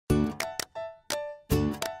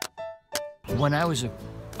When I was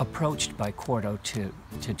approached by Quarto to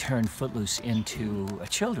turn Footloose into a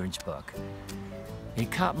children's book,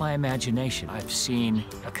 it caught my imagination. I've seen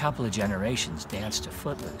a couple of generations dance to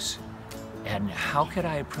Footloose. And how could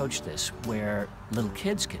I approach this where little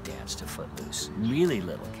kids could dance to Footloose, really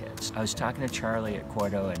little kids? I was talking to Charlie at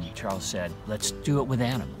Quarto, and Charles said, let's do it with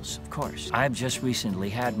animals, of course. I've just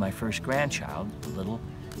recently had my first grandchild, a little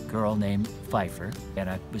girl named Pfeiffer,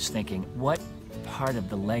 and I was thinking, what part of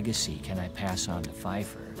the legacy can I pass on to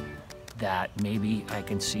Pfeiffer that maybe I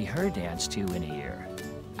can see her dance to in a year?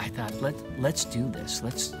 I thought, let's do this.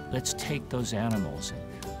 Let's take those animals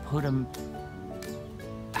and put them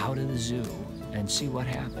out of the zoo and see what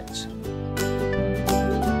happens.